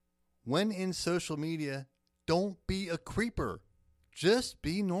When in social media, don't be a creeper. Just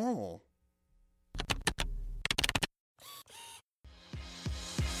be normal.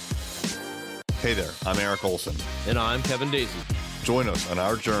 Hey there, I'm Eric Olson. And I'm Kevin Daisy. Join us on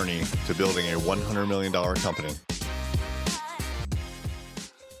our journey to building a $100 million company.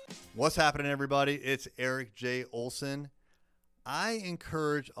 What's happening, everybody? It's Eric J. Olson. I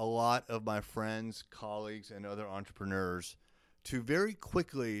encourage a lot of my friends, colleagues, and other entrepreneurs to very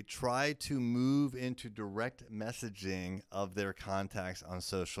quickly try to move into direct messaging of their contacts on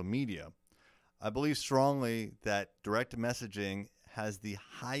social media. I believe strongly that direct messaging has the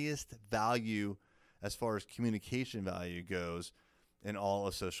highest value as far as communication value goes in all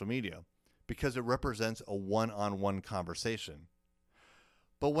of social media because it represents a one-on-one conversation.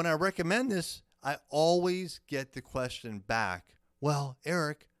 But when I recommend this, I always get the question back, well,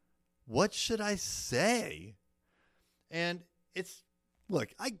 Eric, what should I say? And look,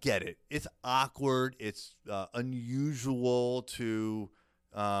 I get it. It's awkward. It's unusual to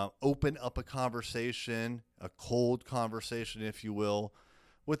open up a conversation, a cold conversation, if you will,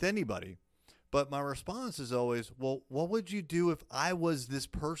 with anybody. But my response is always, well, what would you do if I was this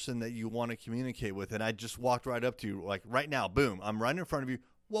person that you want to communicate with and I just walked right up to you, like right now, boom, I'm right in front of you.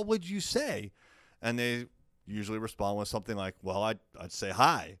 What would you say? And they usually respond with something like, well, I'd say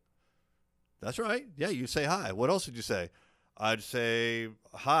hi. That's right. Yeah, you say hi. What else would you say? I'd say,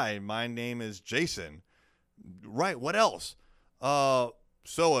 hi, my name is Jason. Right. What else? So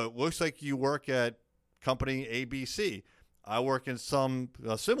it looks like you work at company ABC. I work in some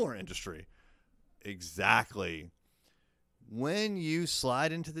similar industry. Exactly. When you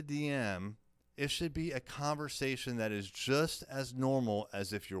slide into the DM, it should be a conversation that is just as normal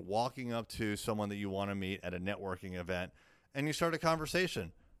as if you're walking up to someone that you want to meet at a networking event and you start a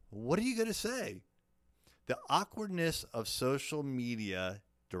conversation. What are you going to say? The awkwardness of social media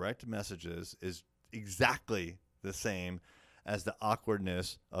direct messages is exactly the same as the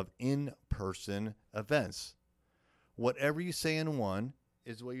awkwardness of in-person events. Whatever you say in one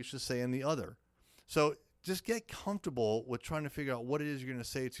is what you should say in the other. So just get comfortable with trying to figure out what it is you're going to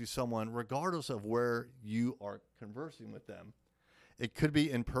say to someone, regardless of where you are conversing with them. It could be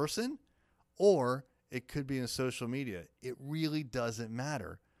in person or it could be in social media. It really doesn't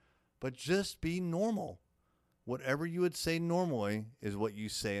matter. But just be normal. Whatever you would say normally is what you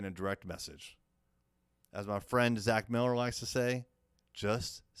say in a direct message. As my friend Zach Miller likes to say,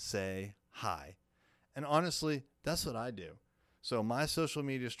 just say hi. And honestly, that's what I do. So my social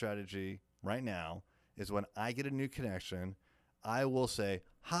media strategy right now is when I get a new connection, I will say,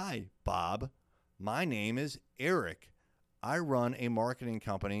 hi, Bob. My name is Eric. I run a marketing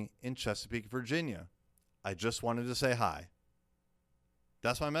company in Chesapeake, Virginia. I just wanted to say hi.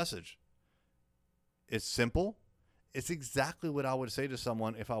 That's my message. It's simple. It's exactly what I would say to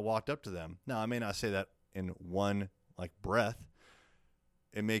someone if I walked up to them. Now, I may not say that in one breath.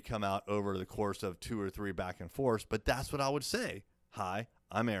 It may come out over the course of 2 or 3 back and forth, but that's what I would say. Hi,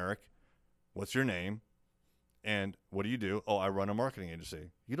 I'm Eric. What's your name? And what do you do? Oh, I run a marketing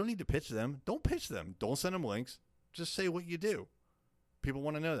agency. You don't need to pitch them. Don't pitch them. Don't send them links. Just say what you do. People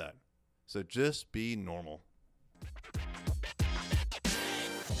want to know that. So just be normal.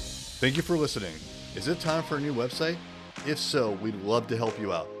 Thank you for listening. Is it time for a new website? If so, we'd love to help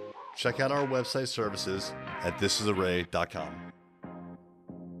you out. Check out our website services at thisisarray.com.